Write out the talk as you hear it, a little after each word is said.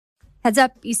Heads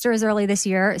up, Easter is early this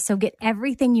year, so get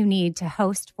everything you need to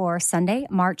host for Sunday,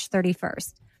 March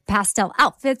 31st. Pastel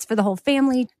outfits for the whole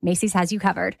family. Macy's has you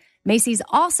covered. Macy's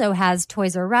also has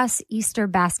Toys R Us Easter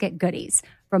basket goodies,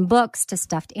 from books to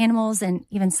stuffed animals and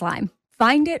even slime.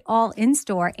 Find it all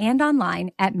in-store and online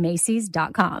at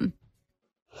Macys.com.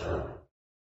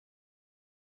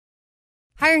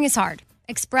 Hiring is hard.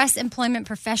 Express Employment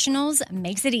Professionals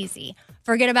makes it easy.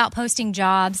 Forget about posting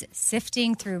jobs,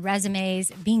 sifting through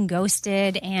resumes, being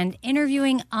ghosted, and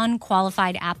interviewing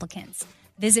unqualified applicants.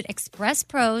 Visit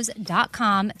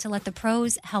expresspros.com to let the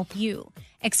pros help you.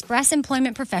 Express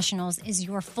Employment Professionals is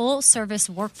your full-service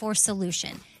workforce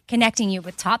solution, connecting you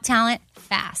with top talent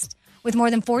fast. With more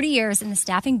than 40 years in the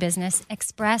staffing business,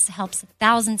 Express helps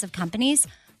thousands of companies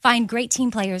find great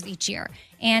team players each year,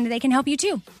 and they can help you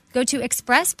too. Go to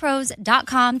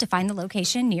expresspros.com to find the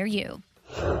location near you.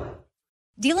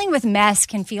 Dealing with mess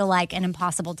can feel like an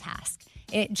impossible task.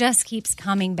 It just keeps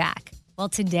coming back. Well,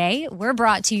 today we're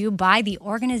brought to you by the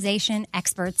organization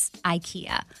experts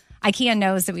IKEA. IKEA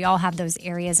knows that we all have those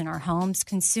areas in our homes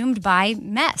consumed by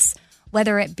mess,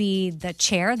 whether it be the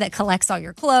chair that collects all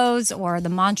your clothes or the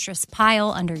monstrous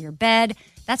pile under your bed.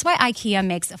 That's why IKEA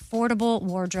makes affordable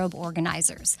wardrobe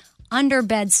organizers,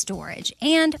 under-bed storage,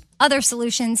 and other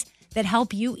solutions that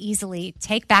help you easily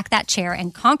take back that chair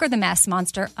and conquer the mess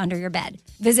monster under your bed.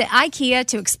 Visit IKEA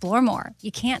to explore more.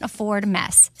 You can't afford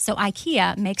mess, so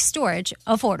IKEA makes storage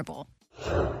affordable.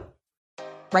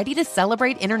 Ready to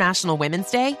celebrate International Women's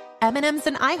Day? M&M's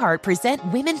and iHeart present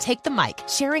Women Take the Mic,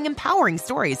 sharing empowering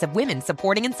stories of women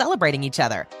supporting and celebrating each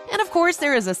other. And of course,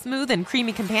 there is a smooth and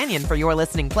creamy companion for your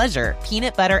listening pleasure,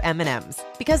 peanut butter M&M's.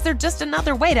 Because they're just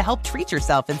another way to help treat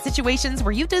yourself in situations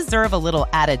where you deserve a little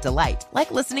added delight,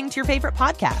 like listening to your favorite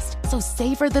podcast. So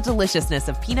savor the deliciousness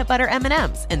of peanut butter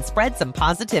M&M's and spread some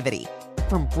positivity.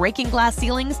 From breaking glass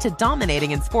ceilings to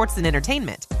dominating in sports and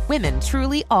entertainment, women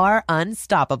truly are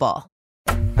unstoppable.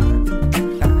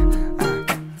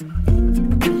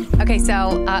 Okay,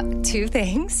 so two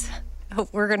things.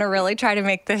 We're going to really try to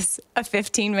make this a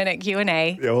 15-minute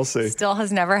Q&A. Yeah, we'll see. Still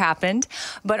has never happened.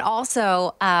 But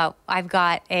also, I've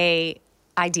got a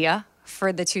idea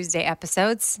for the Tuesday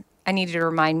episodes. I need you to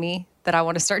remind me that I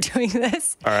want to start doing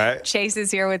this. All right. Chase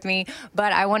is here with me.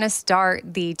 But I want to start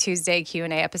the Tuesday Q&A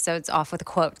episodes off with a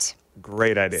quote.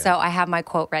 Great idea. So I have my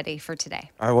quote ready for today.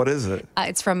 All right, what is it?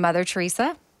 It's from Mother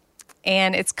Teresa.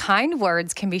 And its kind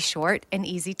words can be short and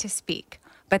easy to speak,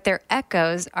 but their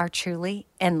echoes are truly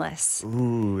endless.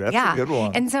 Ooh, that's a good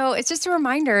one. And so it's just a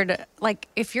reminder to, like,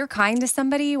 if you're kind to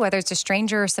somebody, whether it's a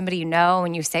stranger or somebody you know,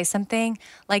 and you say something,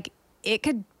 like, it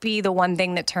could be the one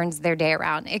thing that turns their day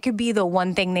around. It could be the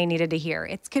one thing they needed to hear.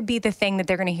 It could be the thing that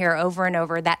they're going to hear over and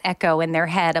over, that echo in their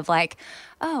head of like,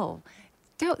 oh,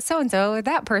 so-and-so,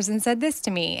 that person said this to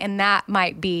me. And that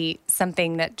might be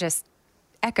something that just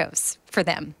echoes for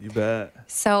them. You bet.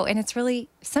 So, and it's really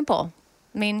simple.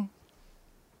 I mean,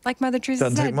 like Mother Teresa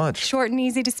Doesn't said, take much. Short and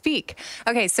easy to speak.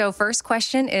 Okay, so first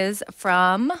question is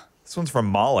from... This one's from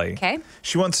Molly. Okay.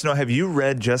 She wants to know, have you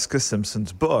read Jessica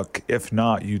Simpson's book? If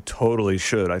not, you totally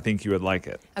should. I think you would like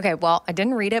it. Okay, well, I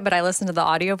didn't read it, but I listened to the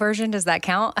audio version. Does that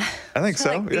count? I think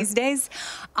so, Like yeah. These days,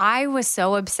 I was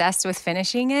so obsessed with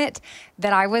finishing it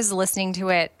that I was listening to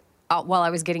it while I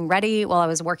was getting ready, while I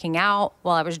was working out,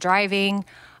 while I was driving.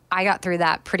 I got through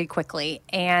that pretty quickly,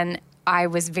 and I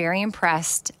was very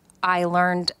impressed. I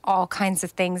learned all kinds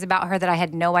of things about her that I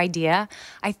had no idea.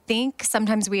 I think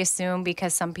sometimes we assume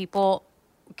because some people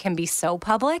can be so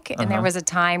public, and there was a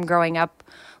time growing up,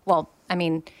 well, I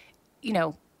mean, you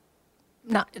know,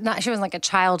 not she wasn't like a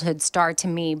childhood star to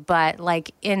me, but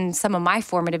like in some of my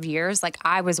formative years, like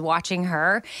I was watching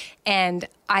her and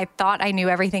I thought I knew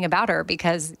everything about her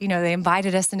because, you know, they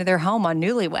invited us into their home on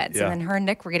Newlyweds Yeah. and then her and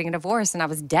Nick were getting a divorce and I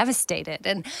was devastated.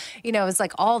 And, you know, it was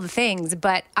like all the things,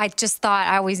 but I just thought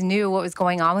I always knew what was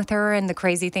going on with her and the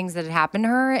crazy things that had happened to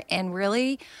her. And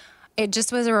really, it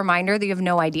just was a reminder that you have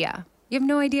no idea. You have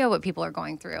no idea what people are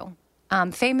going through,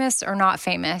 famous or not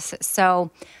famous. So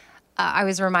I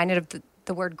was reminded of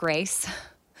the word grace,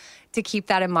 to keep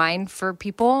that in mind for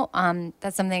people.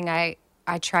 That's something I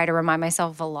try to remind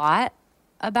myself a lot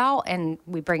about, and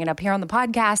we bring it up here on the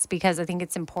podcast because I think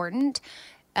it's important.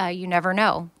 You never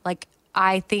know. Like,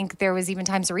 I think there was even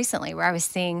times recently where I was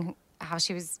seeing how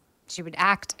she would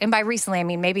act. And by recently, I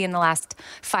mean maybe in the last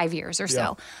 5 years or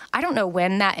so. I don't know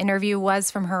when that interview was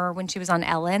from her when she was on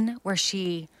Ellen, where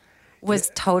she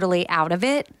was totally out of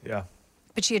it. Yeah.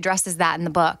 But she addresses that in the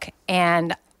book.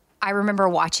 And I remember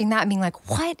watching that and being like,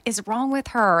 what is wrong with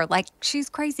her? Like,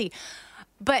 she's crazy.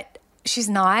 But she's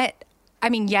not. I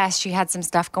mean, yes, she had some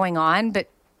stuff going on, but,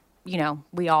 you know,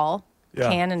 we all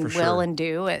can and will sure. and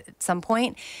do at some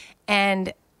point.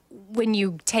 And when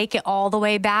you take it all the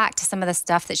way back to some of the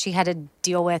stuff that she had to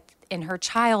deal with in her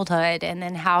childhood, and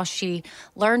then how she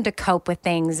learned to cope with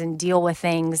things and deal with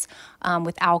things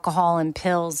with alcohol and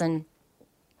pills and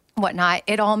whatnot,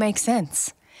 it all makes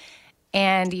sense.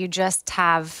 And you just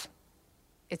have,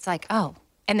 it's like, oh.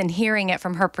 And then hearing it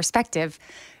from her perspective,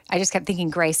 I just kept thinking,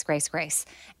 Grace, Grace, Grace.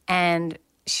 And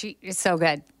she is so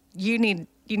good. You need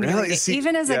to read it.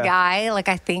 Even as a guy, like,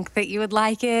 I think that you would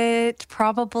like it,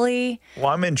 probably. Well,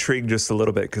 I'm intrigued just a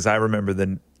little bit because I remember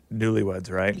the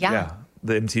Newlyweds, right? Yeah.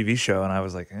 The MTV show. And I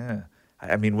was like,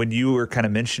 I mean, when you were kind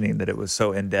of mentioning that it was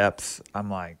so in-depth, I'm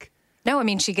like. No, I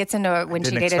mean, she gets into it when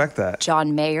she dated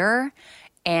John Mayer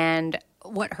and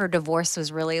what her divorce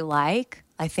was really like.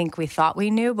 I think we thought we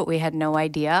knew, but we had no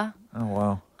idea. Oh,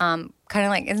 wow. Kind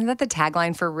of like, isn't that the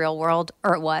tagline for Real World?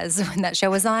 Or it was when that show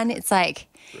was on. It's like,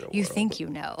 you think you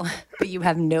know, but you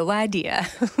have no idea.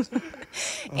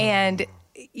 And,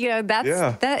 you know, that's,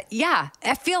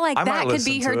 I feel like that could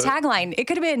be her tagline. It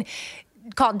could have been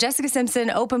called Jessica Simpson,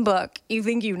 open book. You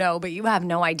think you know, but you have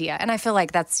no idea. And I feel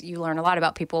like you learn a lot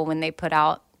about people when they put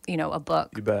out, you know, a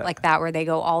book like that, where they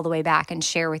go all the way back and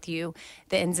share with you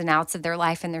the ins and outs of their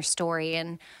life and their story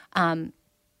and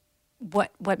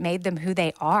what made them who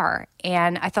they are.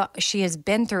 And I thought she has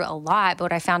been through a lot, but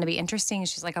what I found to be interesting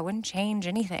is she's like, I wouldn't change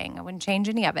anything. I wouldn't change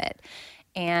any of it.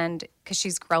 And because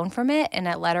she's grown from it, and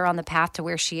it led her on the path to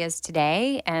where she is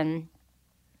today. And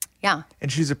yeah.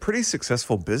 And she's a pretty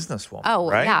successful businesswoman. Oh,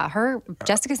 right? Yeah. Her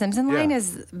Jessica Simpson line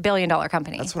is $1 billion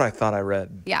company. That's what I thought I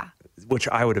read. Yeah. Which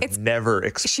I would have never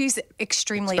expected. She's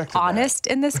extremely honest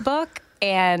in this book.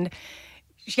 And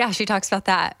yeah, she talks about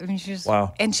that. I mean,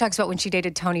 wow. And she talks about when she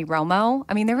dated Tony Romo.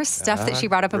 I mean, there was stuff that she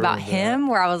brought up about him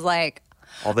where I was like,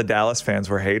 all the Dallas fans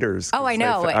were haters. Oh, I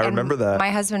know. I remember that. My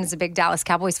husband is a big Dallas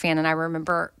Cowboys fan, and I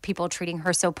remember people treating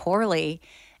her so poorly.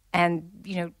 And,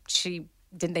 you know,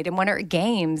 they didn't want her at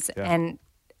games. Yeah. And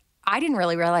I didn't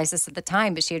really realize this at the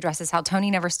time, but she addresses how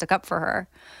Tony never stuck up for her.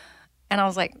 And I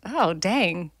was like, oh,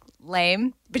 dang,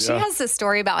 lame. But she has this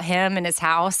story about him and his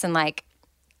house and like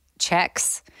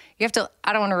checks. You have to,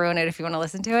 I don't want to ruin it if you want to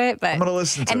listen to it, but I'm going to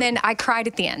listen to it. And then I cried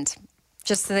at the end,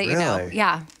 just so that you know.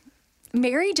 Yeah.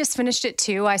 Mary just finished it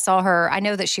too. I saw her, I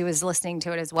know that she was listening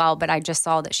to it as well, but I just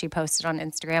saw that she posted on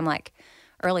Instagram like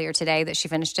earlier today that she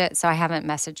finished it. So I haven't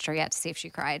messaged her yet to see if she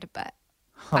cried, but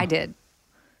I did.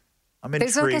 I'm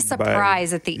intrigued. There's like a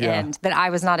surprise at the end that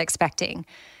I was not expecting,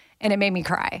 and it made me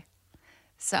cry.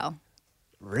 So.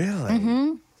 Really?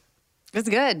 Mm-hmm. It's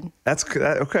good. That's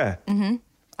good. Okay. Mm-hmm.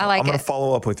 I like it. I'm going to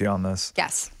follow up with you on this.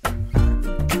 Yes.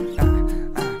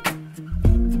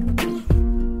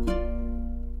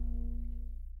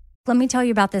 Let me tell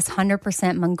you about this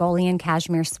 100% Mongolian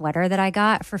cashmere sweater that I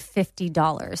got for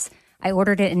 $50. I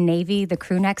ordered it in navy, the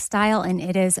crew neck style, and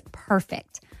it is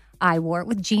perfect. I wore it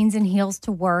with jeans and heels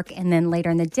to work, and then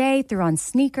later in the day threw on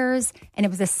sneakers, and it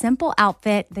was a simple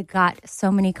outfit that got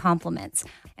so many compliments.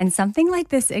 And something like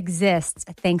this exists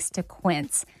thanks to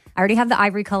Quince. I already have the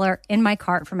ivory color in my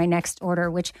cart for my next order,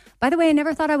 which, by the way, I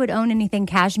never thought I would own anything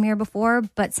cashmere before,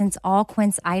 but since all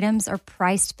Quince items are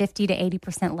priced 50 to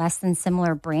 80% less than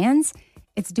similar brands,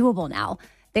 it's doable now.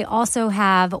 They also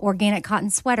have organic cotton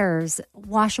sweaters,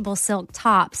 washable silk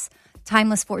tops,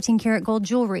 timeless 14-karat gold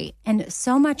jewelry, and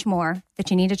so much more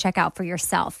that you need to check out for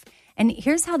yourself. And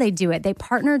here's how they do it. They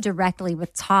partner directly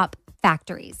with top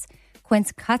factories.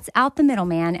 Quince cuts out the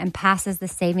middleman and passes the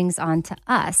savings on to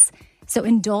us. So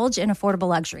indulge in affordable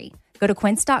luxury. Go to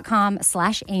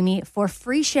quince.com/Amy for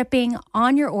free shipping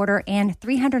on your order and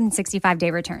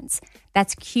 365-day returns.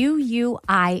 That's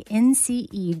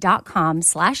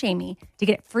QUINCE.com/Amy to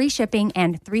get free shipping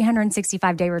and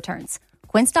 365-day returns.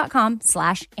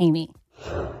 Quince.com/Amy.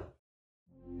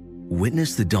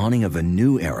 Witness the dawning of a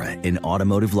new era in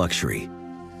automotive luxury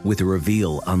with a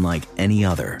reveal unlike any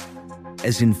other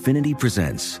as Infiniti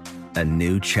presents a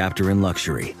new chapter in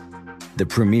luxury. The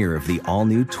premiere of the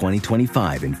all-new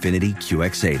 2025 Infiniti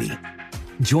QX80.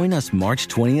 Join us March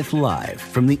 20th live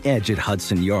from the Edge at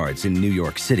Hudson Yards in New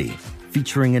York City,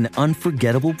 featuring an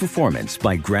unforgettable performance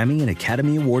by Grammy and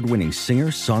Academy Award-winning singer,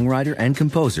 songwriter, and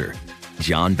composer,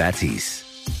 Jon Batiste.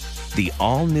 The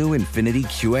all-new Infiniti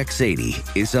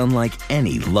QX80 is unlike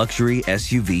any luxury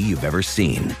SUV you've ever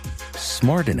seen.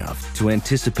 Smart enough to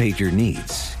anticipate your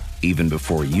needs, even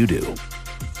before you do.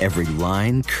 Every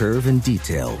line, curve, and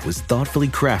detail was thoughtfully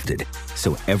crafted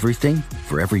so everything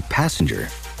for every passenger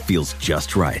feels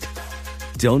just right.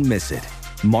 Don't miss it.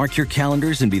 Mark your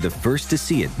calendars and be the first to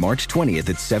see it March 20th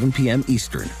at 7 p.m.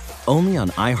 Eastern, only on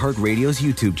iHeartRadio's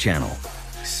YouTube channel.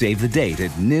 Save the date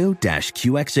at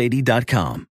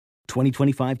new-QX80.com.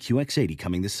 2025 QX80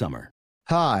 coming this summer.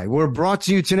 Hi, we're brought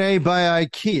to you today by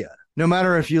IKEA. No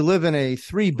matter if you live in a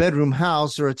 3-bedroom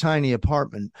house or a tiny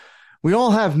apartment, we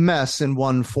all have mess in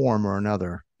one form or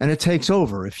another, and it takes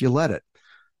over if you let it.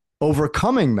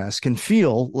 Overcoming mess can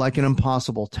feel like an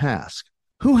impossible task.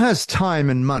 Who has time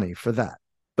and money for that?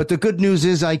 But the good news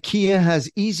is IKEA has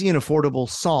easy and affordable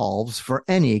solves for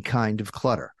any kind of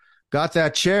clutter. Got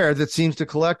that chair that seems to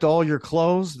collect all your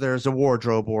clothes? There's a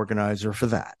wardrobe organizer for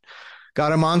that.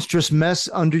 Got a monstrous mess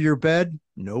under your bed?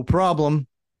 No problem.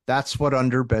 That's what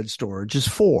under-bed storage is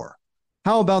for.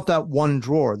 How about that one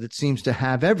drawer that seems to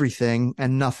have everything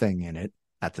and nothing in it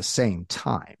at the same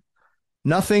time?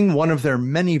 Nothing one of their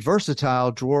many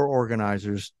versatile drawer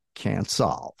organizers can't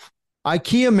solve.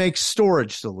 IKEA makes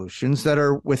storage solutions that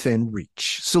are within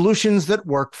reach, solutions that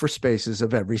work for spaces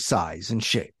of every size and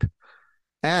shape,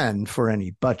 and for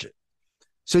any budget.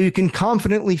 So you can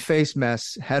confidently face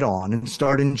mess head on and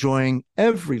start enjoying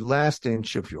every last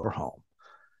inch of your home.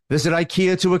 Visit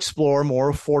IKEA to explore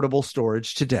more affordable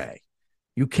storage today.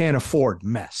 You can't afford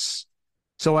mess.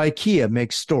 So IKEA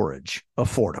makes storage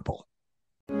affordable.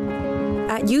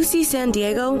 At UC San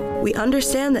Diego, we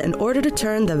understand that in order to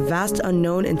turn the vast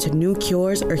unknown into new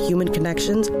cures or human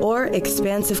connections or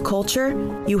expansive culture,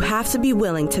 you have to be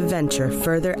willing to venture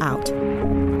further out.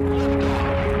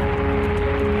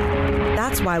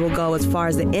 That's why we'll go as far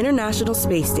as the International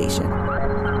Space Station,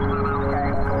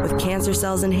 with cancer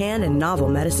cells in hand and novel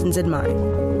medicines in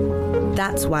mind.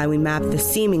 That's why we map the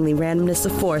seemingly randomness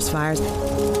of forest fires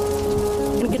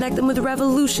and connect them with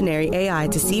revolutionary AI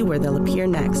to see where they'll appear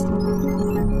next.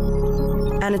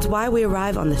 And it's why we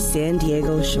arrive on the San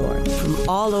Diego shore from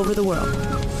all over the world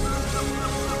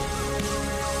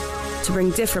to bring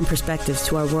different perspectives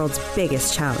to our world's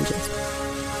biggest challenges.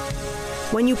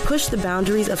 When you push the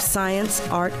boundaries of science,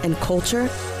 art, and culture,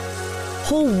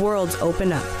 whole worlds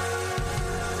open up.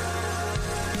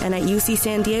 And at UC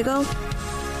San Diego,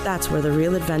 that's where the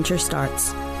real adventure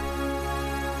starts.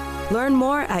 Learn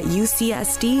more at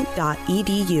ucsd.edu.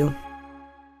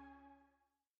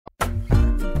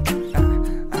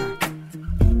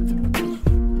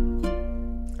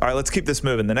 All right, let's keep this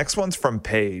moving. The next one's from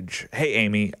Paige. Hey,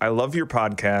 Amy, I love your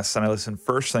podcast, and I listen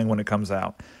first thing when it comes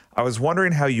out. I was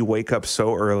wondering how you wake up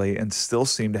so early and still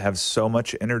seem to have so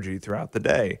much energy throughout the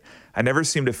day. I never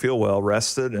seem to feel well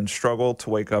rested and struggle to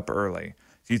wake up early.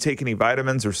 Do you take any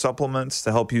vitamins or supplements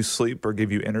to help you sleep or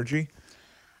give you energy?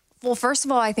 Well, first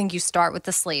of all, I think you start with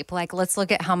the sleep. Like, let's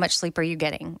look at how much sleep are you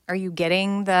getting? Are you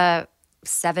getting the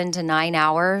 7 to 9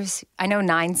 hours? I know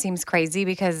 9 seems crazy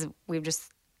because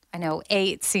I know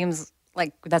 8 seems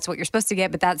like that's what you're supposed to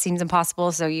get, but that seems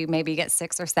impossible. So you maybe get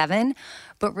 6 or 7.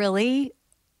 But really,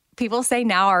 people say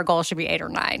now our goal should be 8 or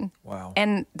 9. Wow.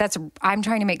 And I'm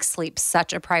trying to make sleep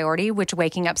such a priority, which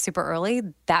waking up super early,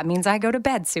 that means I go to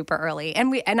bed super early.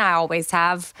 And I always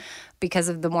have because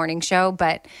of the morning show.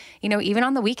 But, even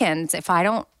on the weekends, if I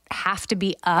don't have to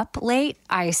be up late,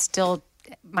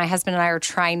 my husband and I are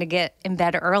trying to get in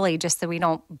bed early just so we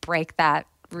don't break that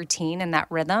routine and that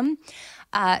rhythm.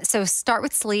 So start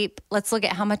with sleep. Let's look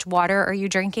at how much water are you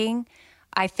drinking.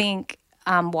 I think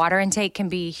water intake can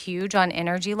be huge on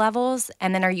energy levels.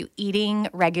 And then are you eating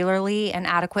regularly and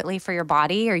adequately for your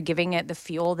body? Are you giving it the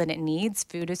fuel that it needs?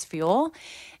 Food is fuel.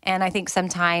 And I think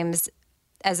sometimes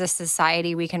as a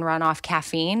society, we can run off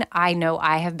caffeine. I know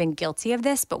I have been guilty of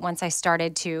this, but once I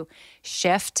started to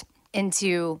shift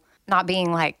into not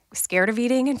being like scared of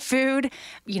eating and food,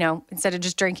 instead of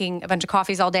just drinking a bunch of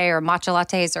coffees all day or matcha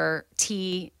lattes or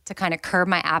tea to kind of curb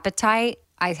my appetite,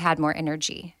 I had more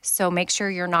energy. So make sure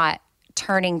you're not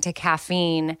turning to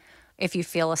caffeine if you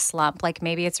feel a slump. Like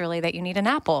maybe it's really that you need an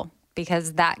apple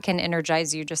because that can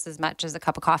energize you just as much as a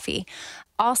cup of coffee.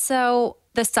 Also,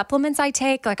 the supplements I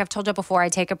take, like I've told you before, I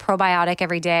take a probiotic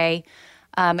every day.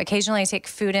 Occasionally I take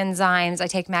food enzymes. I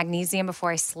take magnesium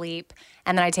before I sleep.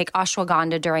 And then I take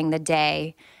ashwagandha during the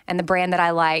day. And the brand that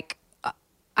I like,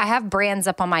 I have brands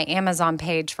up on my Amazon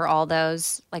page for all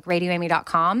those, like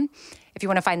radioamy.com, if you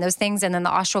want to find those things. And then the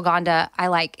ashwagandha, I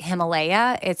like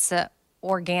Himalaya. It's a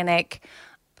organic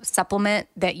supplement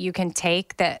that you can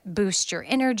take that boosts your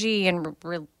energy and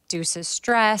reduces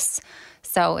stress.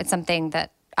 So it's something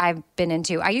that I've been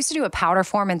into. I used to do a powder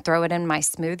form and throw it in my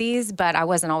smoothies, but I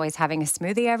wasn't always having a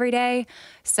smoothie every day.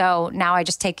 So now I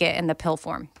just take it in the pill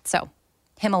form. So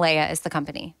Himalaya is the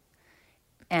company.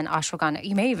 And ashwagandha,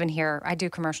 you may even hear, I do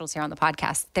commercials here on the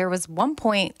podcast. There was one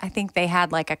point, I think they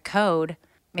had like a code.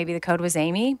 Maybe the code was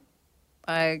Amy.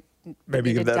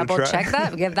 Maybe give that double a try. Check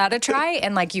that, give that a try.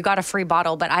 And like you got a free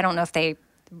bottle, but I don't know if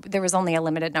there was only a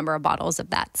limited number of bottles of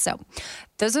that. So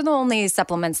those are the only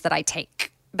supplements that I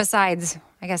take. besides,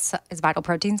 I guess, is Vital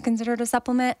Proteins considered a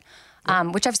supplement?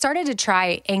 Which I've started to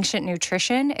try Ancient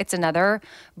Nutrition. It's another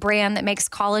brand that makes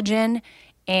collagen.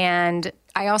 And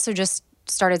I also just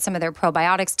started some of their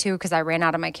probiotics too, because I ran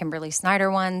out of my Kimberly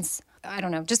Snyder ones. I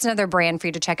don't know, just another brand for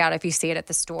you to check out if you see it at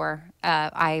the store.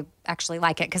 I actually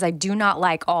like it because I do not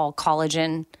like all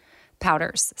collagen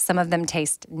powders. Some of them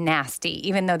taste nasty.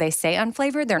 Even though they say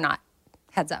unflavored, they're not.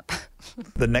 Heads up.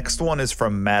 The next one is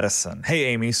from Madison. Hey,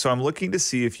 Amy. So I'm looking to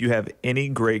see if you have any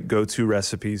great go-to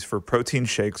recipes for protein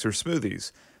shakes or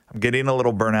smoothies. I'm getting a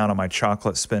little burnout on my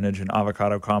chocolate, spinach, and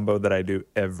avocado combo that I do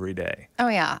every day. Oh,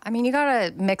 yeah. I mean, you got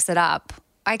to mix it up.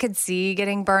 I could see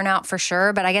getting burnout for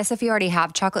sure, but I guess if you already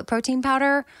have chocolate protein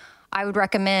powder, I would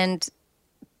recommend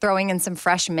throwing in some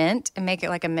fresh mint and make it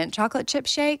like a mint chocolate chip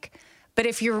shake. But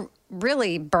if you're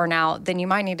really burnout, then you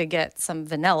might need to get some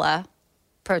vanilla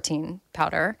protein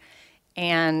powder.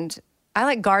 And I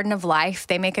like Garden of Life.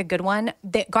 They make a good one.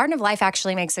 Garden of Life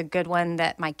actually makes a good one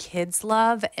that my kids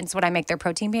love. It's what I make their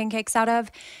protein pancakes out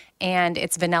of. And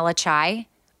it's vanilla chai.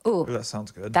 Ooh, that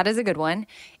sounds good. That is a good one.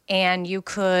 And you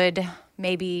could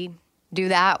maybe do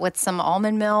that with some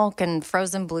almond milk and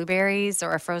frozen blueberries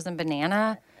or a frozen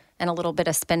banana and a little bit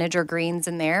of spinach or greens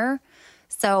in there.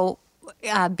 So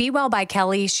Be Well by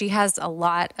Kelly, she has a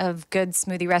lot of good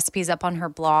smoothie recipes up on her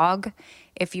blog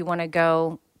if you want to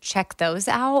go check those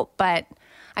out. But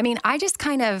I mean, I just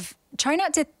kind of try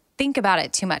not to think about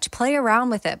it too much. Play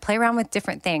around with it. Play around with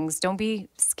different things. Don't be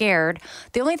scared.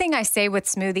 The only thing I say with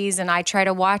smoothies, and I try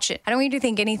to watch it, I don't want you to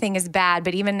think anything is bad,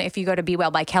 but even if you go to Be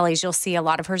Well by Kelly's, you'll see a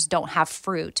lot of hers don't have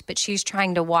fruit, but she's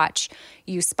trying to watch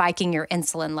you spiking your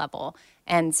insulin level.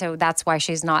 And so that's why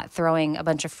she's not throwing a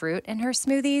bunch of fruit in her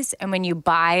smoothies. And when you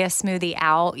buy a smoothie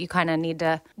out, you kind of need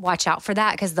to watch out for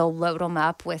that because they'll load them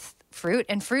up with fruit.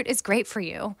 And fruit is great for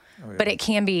you, but it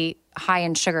can be high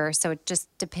in sugar. So just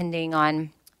depending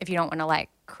on if you don't want to like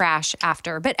crash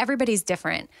after. But everybody's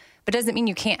different. But it doesn't mean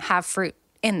you can't have fruit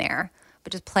in there,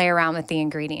 but just play around with the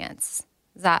ingredients.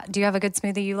 Do you have a good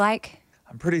smoothie you like?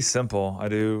 I'm pretty simple. I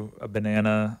do a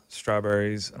banana,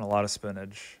 strawberries, and a lot of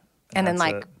spinach. And then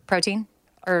like protein?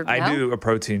 Or I no? do a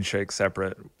protein shake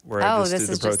separate where I just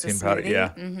do the protein powder. Yeah.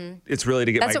 Mm-hmm. It's really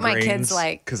to get That's my what greens. My kids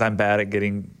like. Because I'm bad at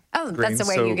getting greens, that's the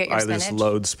way so you get your spinach. I just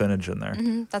load spinach in there.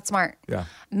 Mm-hmm. That's smart. Yeah.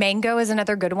 Mango is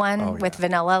another good one with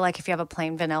vanilla. Like if you have a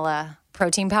plain vanilla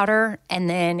protein powder and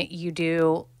then you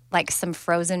do like some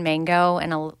frozen mango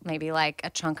and maybe like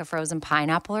a chunk of frozen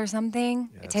pineapple or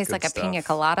something. Yeah, it tastes like stuff. a pina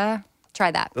colada.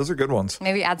 Try that. Those are good ones.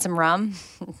 Maybe add some rum.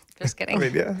 Just kidding. I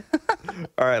mean, yeah.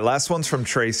 All right, last one's from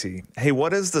Tracy. Hey,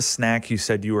 what is the snack you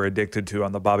said you were addicted to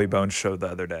on the Bobby Bones show the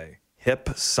other day?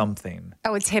 Hip something.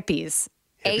 Oh, it's hippies.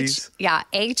 Hippies?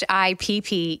 Hippeas,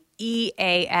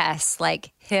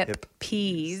 like hip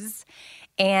peas.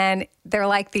 And they're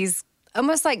like these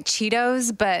almost like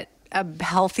Cheetos, but a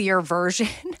healthier version.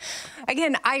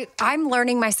 Again, I'm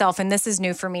learning myself, and this is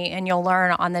new for me, and you'll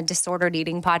learn on the disordered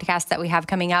eating podcast that we have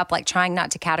coming up, like trying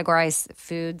not to categorize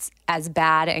foods as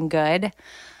bad and good.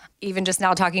 Even just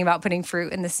now talking about putting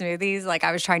fruit in the smoothies, like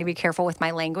I was trying to be careful with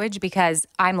my language because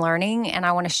I'm learning and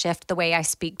I want to shift the way I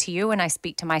speak to you and I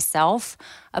speak to myself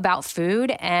about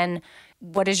food and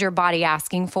what is your body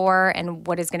asking for and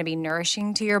what is going to be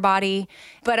nourishing to your body.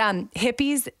 But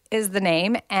Hippies is the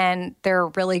name and they're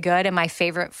really good. And my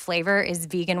favorite flavor is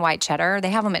vegan white cheddar. They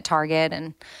have them at Target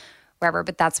and wherever,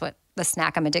 but that's what the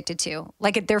snack I'm addicted to.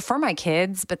 Like they're for my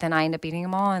kids, but then I end up eating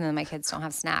them all and then my kids don't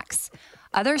have snacks.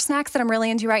 Other snacks that I'm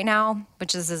really into right now,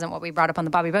 which this isn't what we brought up on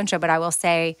the Bobby Bone Show, but I will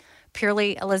say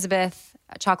Purely Elizabeth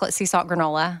chocolate sea salt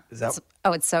granola. Is that?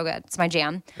 It's so good. It's my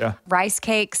jam. Yeah. Rice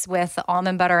cakes with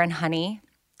almond butter and honey.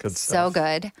 Good stuff. So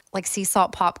good. Like sea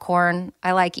salt popcorn.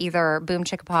 I like either Boom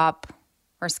Chicka Pop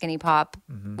or Skinny Pop.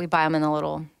 Mm-hmm. We buy them in the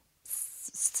little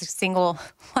single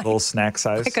little snack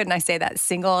size. Why couldn't I say that?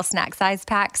 Single snack size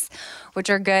packs, which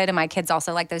are good. And my kids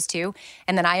also like those too.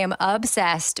 And then I am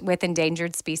obsessed with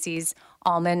endangered species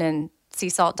almond and sea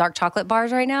salt dark chocolate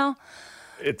bars right now.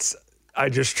 I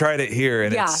just tried it here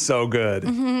and it's so good.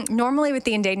 Mm-hmm. Normally with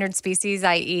the endangered species,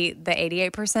 I eat the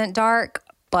 88% dark,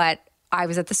 but I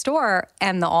was at the store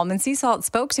and the almond sea salt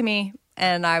spoke to me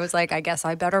and I was like, I guess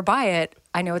I better buy it.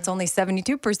 I know it's only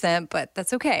 72%, but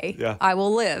that's okay. Yeah. I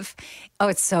will live. Oh,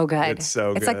 it's so good. It's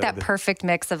so good. It's like that perfect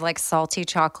mix of like salty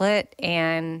chocolate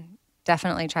and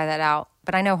definitely try that out.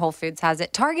 But I know Whole Foods has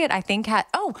it. Target, I think,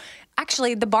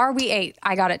 actually the bar we ate,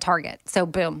 I got at Target. So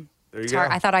boom. There you go.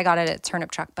 I thought I got it at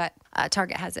Turnip Truck, but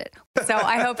Target has it. So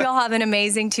I hope y'all have an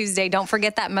amazing Tuesday. Don't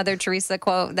forget that Mother Teresa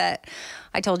quote that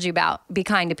I told you about. Be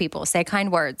kind to people. Say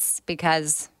kind words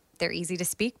because they're easy to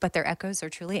speak, but their echoes are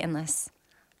truly endless.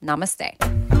 Namaste.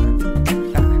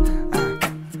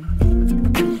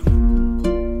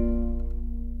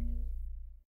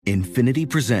 Infinity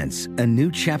presents a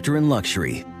new chapter in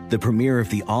luxury, the premiere of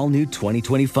the all-new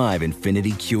 2025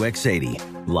 Infinity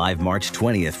QX80, live March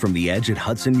 20th from the Edge at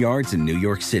Hudson Yards in New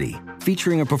York City,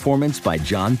 featuring a performance by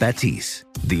John Batiste.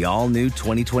 The all-new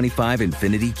 2025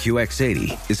 Infinity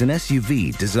QX80 is an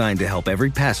SUV designed to help every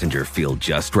passenger feel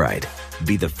just right.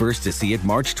 Be the first to see it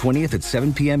March 20th at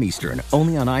 7 p.m. Eastern,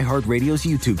 only on iHeartRadio's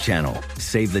YouTube channel.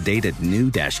 Save the date at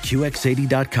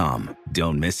new-QX80.com.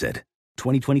 Don't miss it.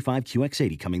 2025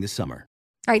 QX80 coming this summer.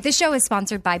 All right, this show is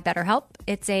sponsored by BetterHelp.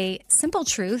 It's a simple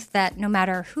truth that no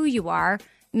matter who you are,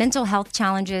 mental health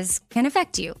challenges can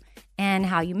affect you, and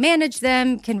how you manage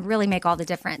them can really make all the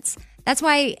difference. That's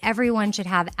why everyone should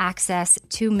have access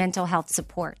to mental health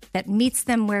support that meets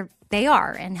them where they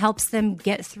are and helps them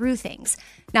get through things.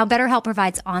 Now, BetterHelp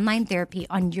provides online therapy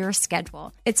on your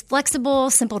schedule. It's flexible,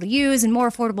 simple to use, and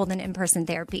more affordable than in-person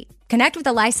therapy. Connect with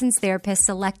a licensed therapist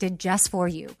selected just for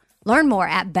you. Learn more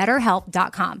at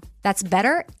BetterHelp.com. That's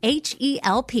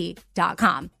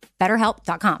BetterHelp.com.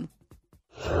 BetterHelp.com.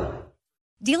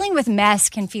 Dealing with mess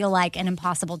can feel like an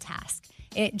impossible task.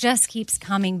 It just keeps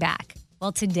coming back.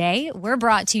 Well, today we're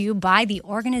brought to you by the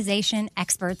organization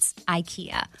experts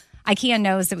IKEA. IKEA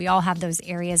knows that we all have those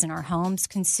areas in our homes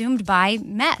consumed by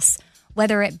mess,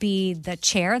 whether it be the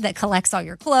chair that collects all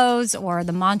your clothes or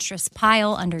the monstrous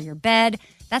pile under your bed.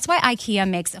 That's why IKEA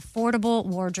makes affordable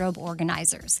wardrobe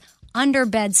organizers,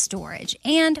 under-bed storage,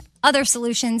 and other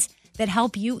solutions that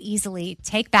help you easily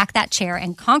take back that chair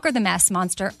and conquer the mess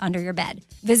monster under your bed.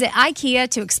 Visit IKEA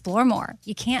to explore more.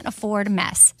 You can't afford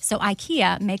mess, so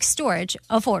IKEA makes storage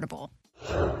affordable.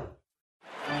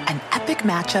 An epic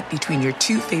matchup between your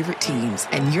two favorite teams,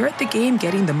 and you're at the game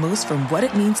getting the most from what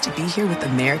it means to be here with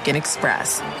American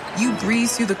Express. You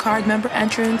breeze through the card member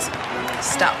entrance,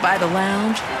 stop by the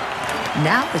lounge.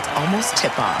 Now it's almost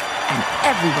tip-off, and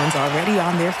everyone's already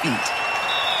on their feet.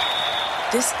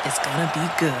 This is gonna be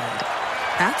good.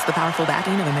 That's the powerful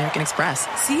backing of American Express.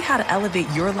 See how to elevate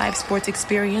your live sports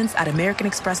experience at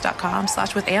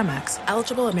americanexpress.com/withAmex.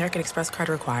 Eligible American Express card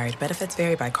required. Benefits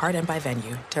vary by card and by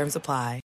venue. Terms apply.